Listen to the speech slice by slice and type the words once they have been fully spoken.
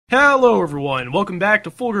Hello everyone, welcome back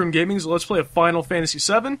to Full Grown Gaming's Let's Play of Final Fantasy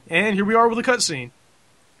VII, and here we are with a cutscene.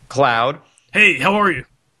 Cloud. Hey, how are you?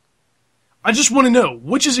 I just want to know,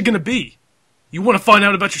 which is it going to be? You want to find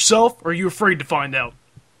out about yourself, or are you afraid to find out?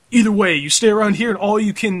 Either way, you stay around here and all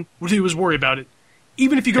you can do is worry about it.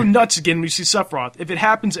 Even if you go nuts again when you see Sephiroth, if it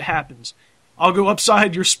happens, it happens. I'll go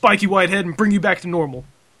upside your spiky white head and bring you back to normal.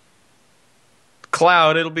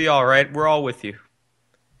 Cloud, it'll be alright. We're all with you.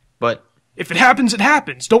 But if it happens, it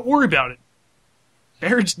happens. Don't worry about it.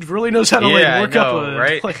 Barrett really knows how to work up a...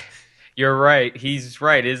 right? You're right. He's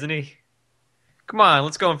right, isn't he? Come on,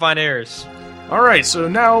 let's go and find Aeris. Alright, so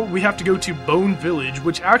now we have to go to Bone Village,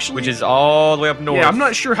 which is all the way up north. Yeah, I'm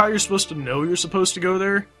not sure how you're supposed to know you're supposed to go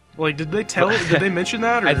there. Like, did they mention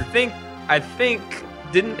that? Or? I think,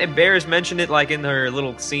 didn't Aeris mention it, like, in her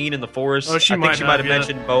little scene in the forest? Oh, she might have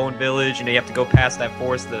mentioned Bone Village, and you have to go past that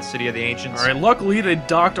forest, the City of the Ancients. Alright, luckily they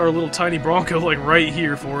docked our little tiny Bronco, like, right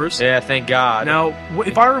here for us. Yeah, thank God. Now,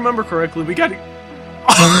 if I remember correctly, we gotta...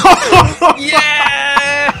 Yeah!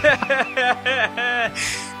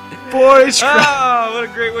 Boys, oh, what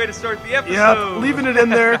a great way to start the episode. Yeah, leaving it in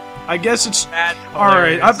there. I guess it's...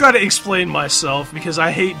 Alright, I've got to explain myself, because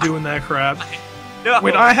I hate doing that crap. No,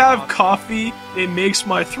 when I have coffee, it makes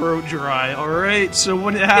my throat dry, alright? So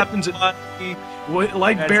when it happens,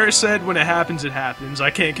 like Barrett said, when it happens, it happens.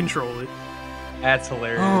 I can't control it. That's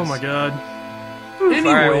hilarious. Oh my god.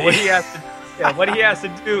 Anyway. Right, what he has to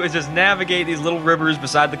do is just navigate these little rivers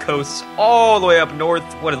beside the coasts all the way up north,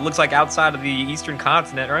 what it looks like outside of the eastern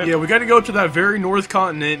continent, right? Yeah, we got to go to that very north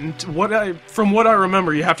continent, and from what I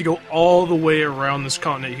remember, you have to go all the way around this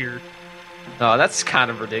continent here. Oh, that's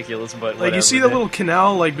kind of ridiculous, but like, you see the little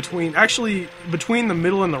canal, like, between the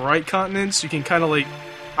middle and the right continents, you can kind of, like...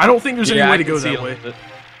 I don't think there's any way to go that way.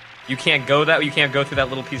 You can't go that way? You can't go through that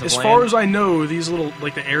little piece of land? As far as I know, these little,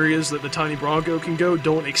 like, the areas that the tiny Bronco can go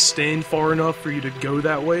don't extend far enough for you to go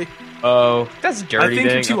that way. Oh, that's dirty. I think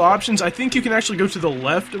the two options, I think you can actually go to the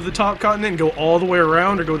left of the top continent and go all the way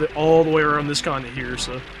around, or go all the way around this continent here,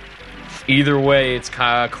 so... Either way, it's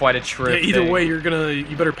quite a trip. Yeah, either way, you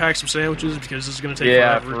better pack some sandwiches, because this is gonna take forever.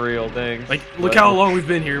 Yeah, for real, dang. Like, look how long we've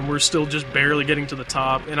been here, and we're still just barely getting to the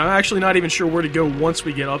top, and I'm actually not even sure where to go once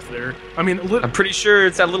we get up there. I mean, I'm pretty sure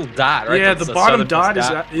it's that little dot, right? Yeah, the bottom dot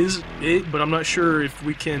is it, but I'm not sure if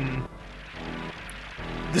we can...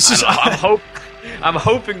 I'm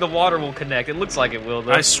hoping the water will connect. It looks like it will,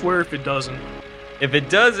 though. I swear if it doesn't. If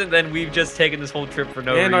it doesn't, then we've just taken this whole trip for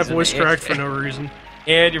no reason. And my voice cracked for no reason.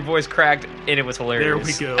 And your voice cracked, and it was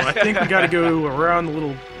hilarious. There we go. I think we gotta go around the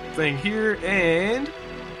little thing here, and...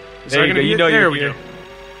 There you go. There we go.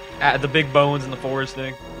 At the big bones in the forest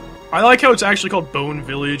thing. I like how it's actually called Bone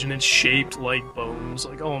Village, and it's shaped like bones.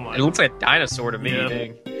 Like, oh my... It looks like a dinosaur to me,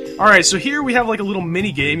 dang. Alright, so here we have like a little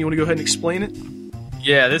mini-game. You want to go ahead and explain it?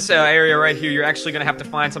 Yeah, this area right here, you're actually going to have to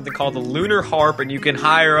find something called the Lunar Harp, and you can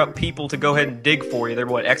hire up people to go ahead and dig for you. They're,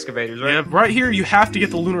 what, excavators, right? Yeah, right here you have to get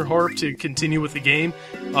the Lunar Harp to continue with the game,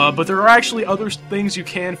 but there are actually other things you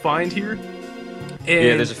can find here. And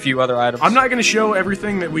yeah, there's a few other items. I'm not going to show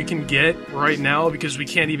everything that we can get right now, because we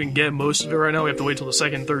can't even get most of it right now. We have to wait till the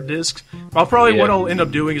second and third discs. What I'll end up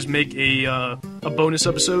doing is make a bonus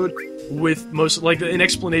episode with an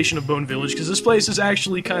explanation of Bone Village, because this place is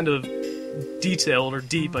actually kind of detailed, or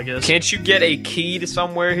deep, I guess. Can't you get a key to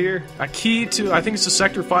somewhere here? A key to, I think it's the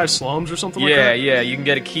Sector 5 slums or something like that? Yeah, you can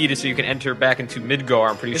get a key to so you can enter back into Midgar.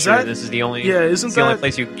 I'm pretty sure this is the only the only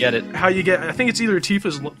place you can get it. How you get, I think it's either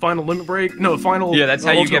Tifa's final limit break, Yeah, that's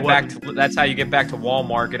how you get back to Wall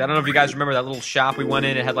Market. I don't know if you guys remember that little shop we went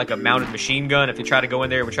in, it had like a mounted machine gun. If you try to go in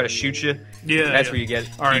there, it would try to shoot you. Yeah. That's where you get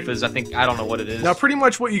Tifa's, I don't know what it is. Now pretty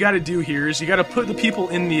much what you gotta do here is you gotta put the people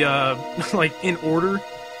in the like in order.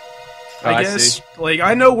 I guess. Like,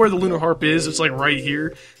 I know where the Lunar Harp is, it's like right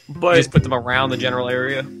here, but... You just put them around the general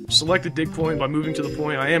area? Select the dig point by moving to the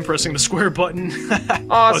point. I am pressing the square button. Awesome.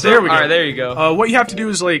 Oh, there we go. Alright, there you go. What you have to do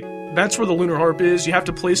is, like, that's where the Lunar Harp is. You have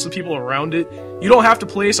to place the people around it. You don't have to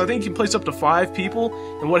place, I think you can place up to 5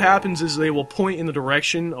 people, and what happens is they will point in the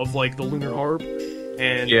direction of, like, the Lunar Harp.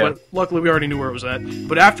 But luckily we already knew where it was at.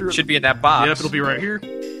 But after... It should be in that box. Yep, it'll be right here.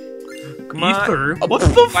 Ether? What the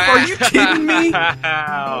f- Are you kidding me?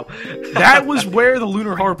 That was where the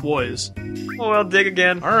Lunar Harp was. Well, dig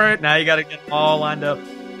again. Alright. Now you gotta get them all lined up.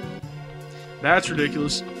 That's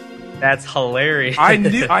ridiculous. That's hilarious. I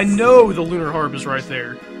know the Lunar Harp is right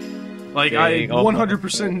there. Like, I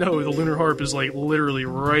 100% know the Lunar Harp is, like, literally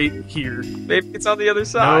right here. Maybe it's on the other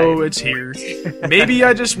side. No, it's here. Maybe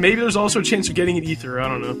there's also a chance of getting an Ether, I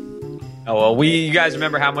don't know. Oh well, you guys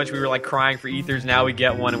remember how much we were like crying for ethers? Now we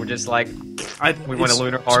get one, and we're just like, we want a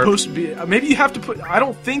lunar harp. Supposed to be. Maybe you have to put. I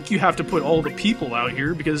don't think you have to put all the people out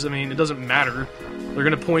here because I mean it doesn't matter. They're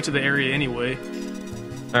gonna point to the area anyway.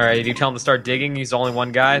 All right, you tell him to start digging. He's only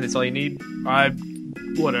one guy. That's all you need.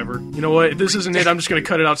 Whatever. You know what? If this isn't it, I'm just gonna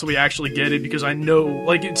cut it out so we actually get it because I know,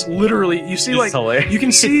 like, it's literally. You see, like, you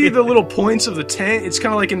can see the little points of the tent. It's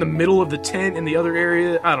kind of like in the middle of the tent in the other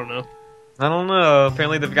area. I don't know. I don't know.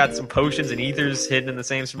 Apparently, they've got some potions and ethers hidden in the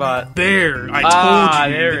same spot. There, I told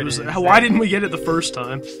you. There it is. Why didn't we get it the first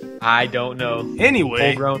time? I don't know. Anyway,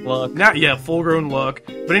 full-grown luck. Yeah, full-grown luck.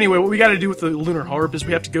 But anyway, what we got to do with the lunar harp is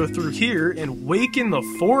we have to go through here and waken the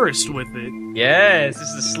forest with it. Yes, this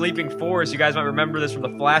is the sleeping forest. You guys might remember this from the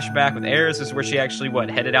flashback with Eris. This is where she actually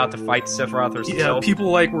headed out to fight Sephiroth herself. Yeah, people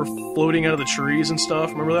like were floating out of the trees and stuff.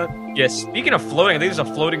 Remember that? Yeah. Speaking of floating, I think there's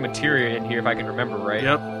a floating materia in here if I can remember right.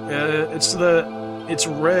 Yep. It's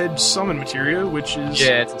red summon materia, which is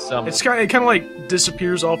it's a summon. It kind of like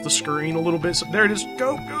disappears off the screen a little bit. So there it is.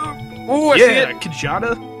 Go. Oh, I see it.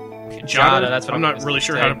 Kajada. That's what I'm not really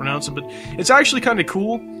sure how to pronounce it, but it's actually kind of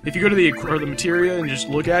cool. If you go to the materia and just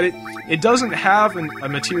look at it, it doesn't have a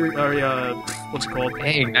materia. What's it called?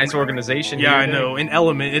 Hey, nice organization. Yeah, I know. An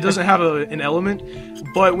element. It doesn't have an element,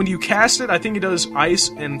 but when you cast it, I think it does ice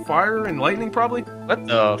and fire and lightning, probably. What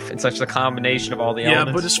the? It's such a combination of all the elements.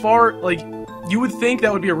 Yeah, but as far you would think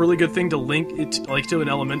that would be a really good thing to link it to an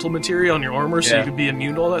elemental materia on your armor, so you could be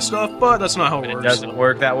immune to all that stuff. But that's not how it works. It doesn't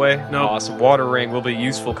work that way. No. Awesome. Water ring will be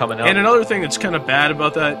useful coming up. And another thing that's kind of bad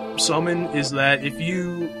about that summon is that if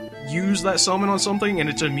you use that summon on something and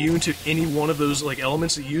it's immune to any one of those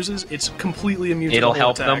elements it uses, it's completely immune to the whole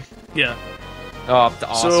help attack. them. Yeah. Oh,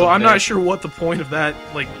 awesome. So I'm not sure what the point of that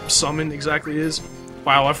summon exactly is.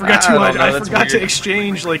 Wow, I forgot to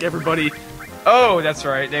exchange everybody. Oh, that's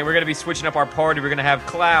right. Hey, we're going to be switching up our party. We're going to have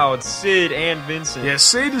Cloud, Sid, and Vincent. Yeah,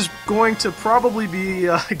 Sid is going to probably be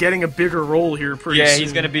getting a bigger role here pretty soon. Yeah,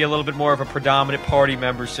 he's going to be a little bit more of a predominant party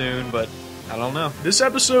member soon, but I don't know. This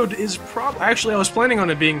episode is actually, I was planning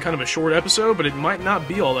on it being kind of a short episode, but it might not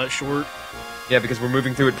be all that short. Yeah, because we're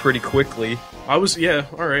moving through it pretty quickly.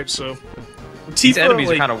 Alright, so... These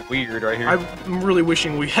enemies are kind of weird right here. I'm really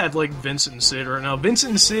wishing we had, Vincent and Sid right now.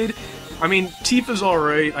 Vincent and Sid... I mean, Tifa's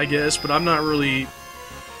alright, I guess, but I'm not really...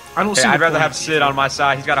 I don't see. I'd rather have Sid on my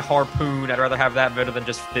side. He's got a harpoon. I'd rather have that better than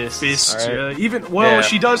just fists. Fists, yeah.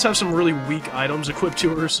 She does have some really weak items equipped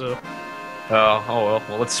to her, so... Oh well.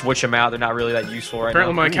 Well, let's switch them out. They're not really that useful right now.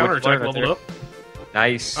 Apparently my counterattack leveled up.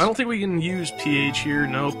 Nice. I don't think we can use PH here,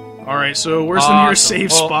 nope. Alright, so where's the nearest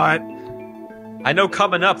save spot? I know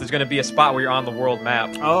coming up there's going to be a spot where you're on the world map.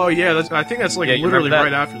 Oh yeah, I think that's literally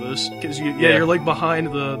right after this, because you're behind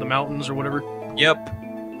the mountains or whatever. Yep.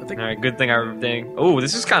 I think. All right, good thing I remember. Oh,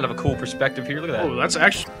 this is kind of a cool perspective here. Look at that. Oh, that's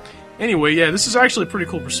actually. Anyway, yeah, this is actually a pretty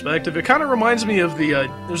cool perspective. It kind of reminds me of the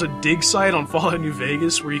there's a dig site on Fallout New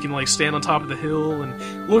Vegas where you can stand on top of the hill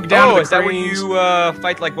and look down. Oh, at the is that when you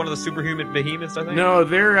fight one of the superhuman behemoths? I think. No,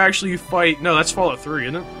 they're actually fight. No, that's Fallout 3,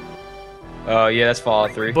 isn't it? Oh, yeah, that's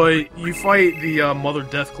Fallout 3. But you fight the Mother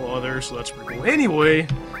Deathclaw there, so that's pretty cool. Anyway,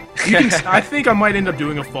 I think I might end up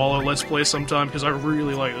doing a Fallout Let's Play sometime, because I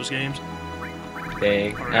really like those games.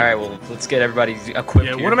 Dang. Alright, well, let's get everybody equipped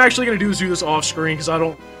here. What I'm actually going to do is do this off-screen, because I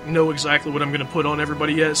don't know exactly what I'm going to put on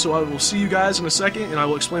everybody yet, so I will see you guys in a second, and I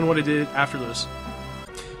will explain what I did after this.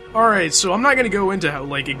 Alright, so I'm not going to go into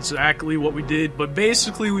exactly what we did, but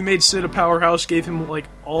basically we made Sid a powerhouse, gave him,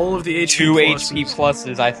 all of the HP 2 HP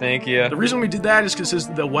pluses, I think, yeah. The reason we did that is because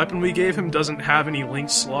the weapon we gave him doesn't have any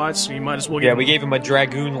linked slots, so you might as well give him... we gave him a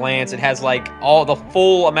Dragoon Lance. It has, all the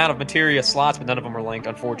full amount of materia slots, but none of them are linked,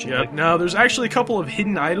 unfortunately. Yeah, now, there's actually a couple of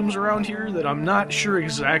hidden items around here that I'm not sure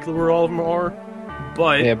exactly where all of them are.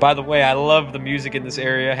 But yeah, by the way, I love the music in this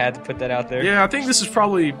area. I had to put that out there. Yeah, I think this is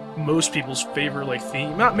probably most people's favorite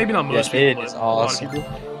theme. Maybe not most people, but awesome. A lot of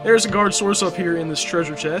people. There's a guard source up here in this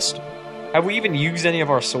treasure chest. Have we even used any of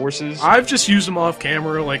our sources? I've just used them off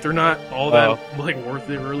camera. They're not all that worth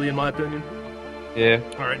it, really, in my opinion. Yeah.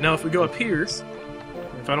 All right, now if we go up here,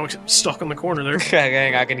 if I don't get stuck on the corner there,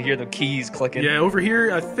 I can hear the keys clicking. Yeah, over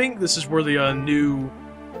here, I think this is where the new.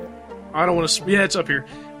 I don't want to. Yeah, it's up here.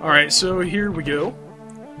 All right, so here we go.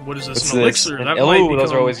 What is this? An elixir. That might become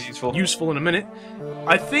those are always useful. Useful in a minute.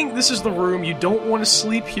 I think this is the room. You don't want to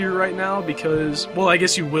sleep here right now because, well, I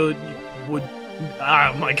guess you would.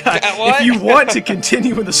 Oh my god! If you want to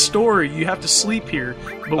continue in the story, you have to sleep here.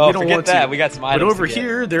 But we don't want that. to. We got some items. But over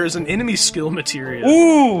here, there's an enemy skill materia.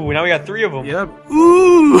 Ooh! Now we got 3 of them. Yep.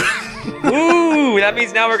 Ooh! Ooh! Ooh, that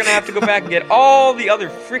means now we're gonna have to go back and get all the other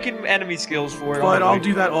freaking enemy skills for it. But I'll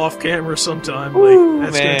do that off camera sometime. Ooh,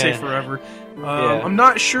 like, that's man. gonna take forever. Yeah. I'm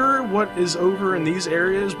not sure what is over in these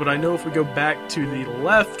areas, but I know if we go back to the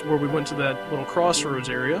left, where we went to that little crossroads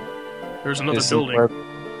area, there's another building.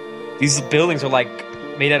 These buildings are like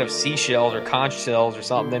made out of seashells or conch shells or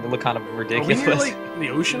something. They look kind of ridiculous. Are we near, like, the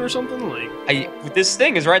ocean or something? Like, this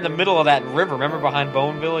thing is right in the middle of that river. Remember behind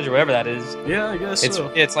Bone Village or whatever that is? Yeah, I guess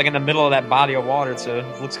so. It's like in the middle of that body of water, so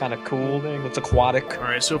it looks kind of cool. It looks aquatic. All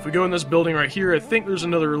right, so if we go in this building right here, I think there's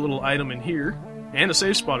another little item in here. And a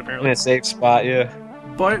safe spot, apparently. And a safe spot, yeah.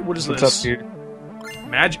 But, what is What's this? up here?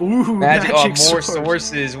 Magic more source.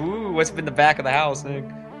 sources. Ooh, what's in the back of the house,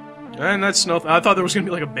 thing? And that's nothing. I thought there was going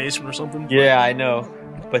to be like a basement or something. Yeah, I know.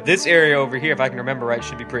 But this area over here, if I can remember right,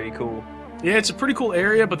 should be pretty cool. Yeah, it's a pretty cool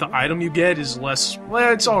area, but the item you get is less...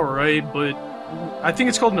 Well, it's alright, but... I think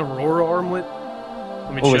it's called an Aurora Armlet.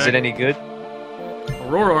 Let me check. Is it any good?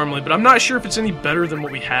 Aurora Armlet, but I'm not sure if it's any better than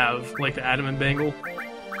what we have, like the Adamant Bangle.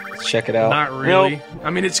 Let's check it out. Not really. Nope. I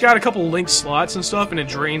mean, it's got a couple linked slots and stuff, and it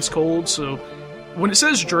drains cold, so... When it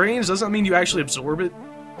says drains, doesn't mean you actually absorb it.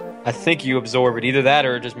 I think you absorb it. Either that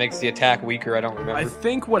or it just makes the attack weaker. I don't remember. I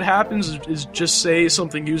think what happens is just say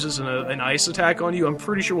something uses an ice attack on you. I'm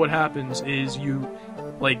pretty sure what happens is you,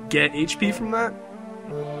 like, get HP from that.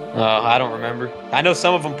 I don't remember. I know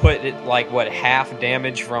some of them put it, like, what, half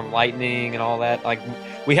damage from lightning and all that. Like,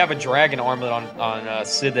 we have a dragon armlet on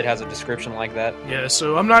Sid that has a description like that. Yeah,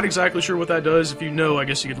 so I'm not exactly sure what that does. If you know, I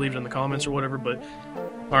guess you could leave it in the comments or whatever, but...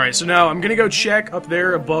 Alright, so now I'm gonna go check up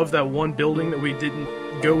there above that one building that we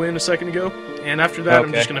didn't go in a second ago. And after that,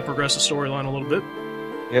 I'm just gonna progress the storyline a little bit.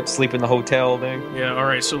 Yep, sleep in the hotel thing. Yeah,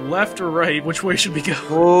 alright, so left or right, which way should we go?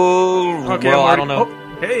 Oh, okay, well, I don't know.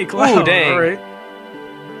 Oh, hey, Cloud, ooh, dang. alright.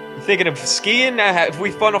 Thinking of skiing? If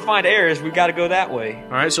we want to find Ares, we've got to go that way.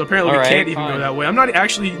 Alright, so apparently we can't even go that way. I'm not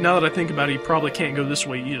actually, now that I think about it, you probably can't go this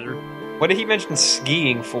way either. What did he mention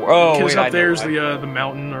skiing for? Oh, because wait, up there's the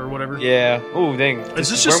mountain or whatever. Yeah. Oh, dang.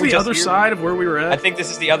 Is this just the other side of where we were at? I think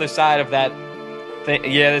this is the other side of that thing.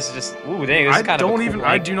 Yeah, this is just... Ooh, dang, this is kind of cool,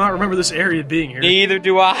 I do not remember this area being here. Neither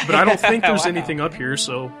do I. But I don't think there's anything up here,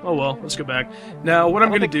 so... Oh well, let's go back. Now, what I'm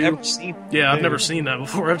going to do... I've never seen that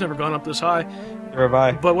before. I've never gone up this high. Never have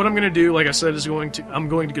I. But what I'm going to do, like I said, is I'm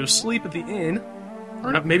going to go sleep at the inn.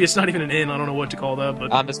 Or not, maybe it's not even an inn, I don't know what to call that,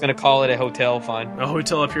 but... I'm just going to call it a hotel, fine. A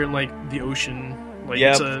hotel up here in, like, the ocean. Like,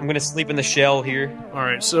 yeah, I'm going to sleep in the shell here.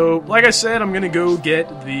 Alright, so, like I said, I'm going to go get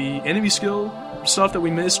the enemy skill stuff that we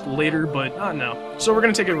missed later, but not now. So we're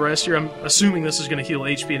going to take a rest here. I'm assuming this is going to heal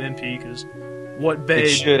HP and NP, because what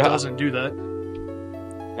Bay doesn't do that.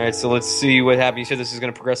 Alright, so let's see what happens. You said this is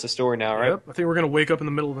going to progress the story now, right? Yep, I think we're going to wake up in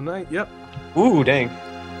the middle of the night. Yep. Ooh, dang.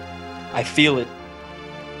 I feel it.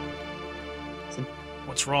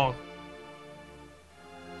 What's wrong?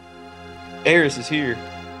 Ares is here,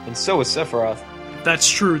 and so is Sephiroth. If that's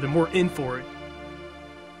true, then we're in for it.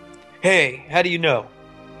 Hey, how do you know?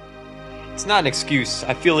 It's not an excuse.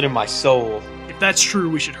 I feel it in my soul. If that's true,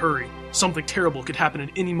 we should hurry. Something terrible could happen at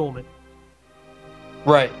any moment.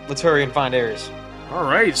 Right, let's hurry and find Ares.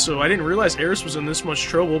 Alright, so I didn't realize Ares was in this much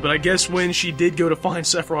trouble, but I guess when she did go to find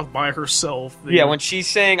Sephiroth by herself... Yeah, when she's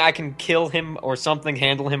saying I can kill him or something,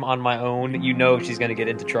 handle him on my own, you know she's gonna get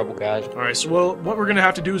into trouble, guys. Alright, so well, what we're gonna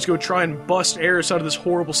have to do is go try and bust Ares out of this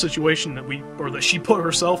horrible situation that she put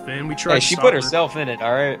herself in. We tried to she stop put her. herself in it,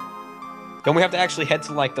 alright. Don't we have to actually head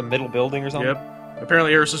to, like, the middle building or something? Yep.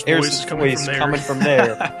 Apparently Ares' voice is coming from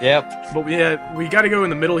there. Yep. But yeah, we gotta go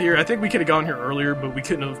in the middle here. I think we could have gone here earlier, but we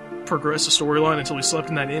couldn't have progressed the storyline until we slept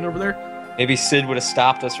in that inn over there. Maybe Sid would have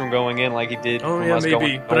stopped us from going in like he did. Oh yeah,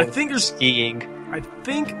 maybe. But I think there's skiing. I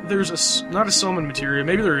think there's not a summon materia.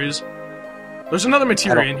 Maybe there is. There's another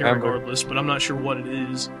materia in here regardless, but I'm not sure what it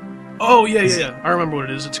is. Oh yeah. I remember what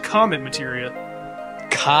it is. It's comet materia.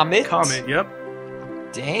 Comet? Comet. Yep.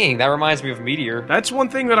 Dang, that reminds me of Meteor. That's one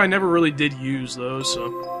thing that I never really did use though.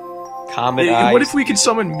 So. Comet eyes. What if we could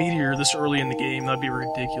summon Meteor this early in the game? That'd be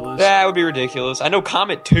ridiculous. That would be ridiculous. I know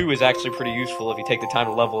Comet 2 is actually pretty useful if you take the time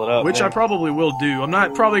to level it up. Which I probably will do. I'm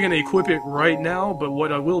not probably going to equip it right now, but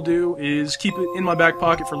what I will do is keep it in my back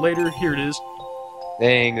pocket for later. Here it is.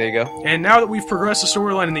 Dang, there you go. And now that we've progressed the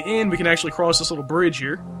storyline in the end, we can actually cross this little bridge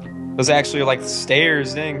here. Those actually are like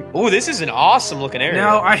stairs, dang. Ooh, this is an awesome looking area.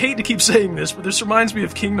 Now, I hate to keep saying this, but this reminds me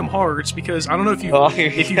of Kingdom Hearts, because I don't know if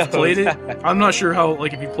you've played it. I'm not sure how,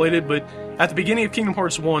 like, if you played it, but at the beginning of Kingdom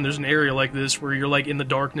Hearts 1, there's an area like this where you're, like, in the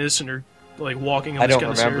darkness and you're, like, walking up this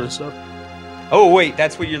kind of stairs and stuff. Oh, wait,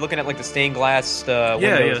 that's what you're looking at, like, the stained glass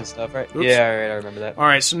windows and stuff, right? Oops. Yeah, alright, I remember that.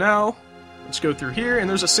 Alright, so now, let's go through here, and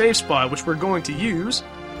there's a save spot, which we're going to use.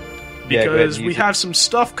 Yeah, go ahead because and we use it. have some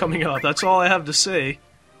stuff coming up. That's all I have to say.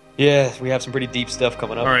 Yeah, we have some pretty deep stuff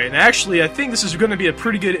coming up. Alright, and actually, I think this is going to be a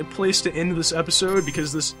pretty good place to end this episode,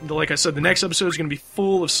 because this, like I said, the next episode is going to be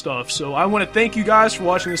full of stuff. So I want to thank you guys for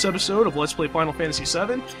watching this episode of Let's Play Final Fantasy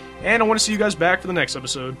VII, and I want to see you guys back for the next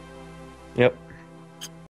episode. Yep.